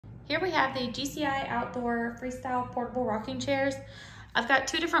Here we have the GCI Outdoor Freestyle Portable Rocking Chairs. I've got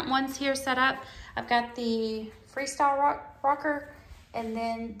two different ones here set up. I've got the Freestyle Rocker and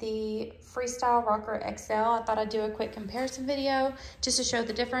then the Freestyle Rocker XL. I thought I'd do a quick comparison video just to show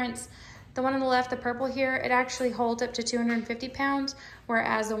the difference. The one on the left, the purple here, it actually holds up to 250 pounds,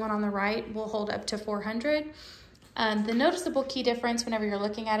 whereas the one on the right will hold up to 400. The noticeable key difference whenever you're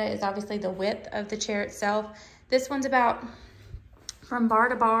looking at it is obviously the width of the chair itself. This one's about, from bar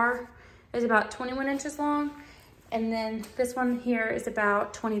to bar, is about 21 inches long. And then this one here is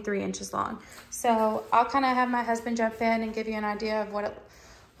about 23 inches long. So I'll kind of have my husband jump in and give you an idea of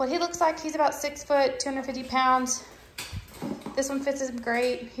what he looks like. He's about 6 foot, 250 pounds. This one fits him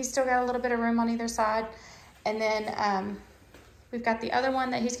great. He's still got a little bit of room on either side. And then we've got the other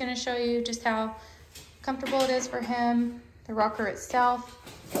one that he's gonna show you just how comfortable it is for him. The rocker itself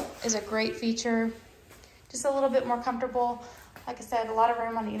is a great feature. Just a little bit more comfortable. Like I said, a lot of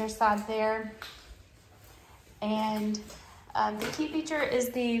room on either side there. And the key feature is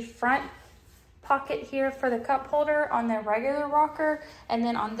the front pocket here for the cup holder on the regular rocker. And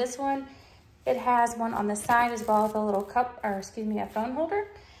then on this one, it has one on the side as well as a little cup, or excuse me, a phone holder.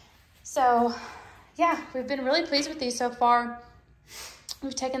 So yeah, we've been really pleased with these so far.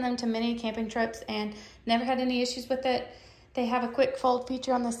 We've taken them to many camping trips and never had any issues with it. They have a quick fold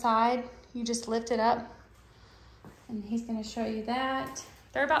feature on the side. You just lift it up and he's gonna show you that.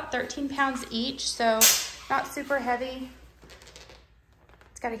 They're about 13 pounds each, so not super heavy.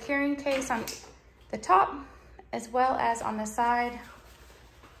 It's got a carrying case on the top as well as on the side.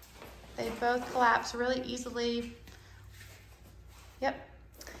 They both collapse really easily. Yep,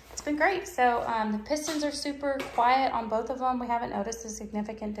 it's been great. So the pistons are super quiet on both of them. We haven't noticed a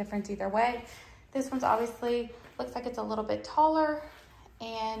significant difference either way. This one's obviously looks like it's a little bit taller,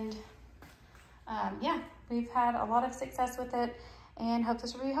 and yeah, we've had a lot of success with it and hope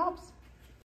this really helps.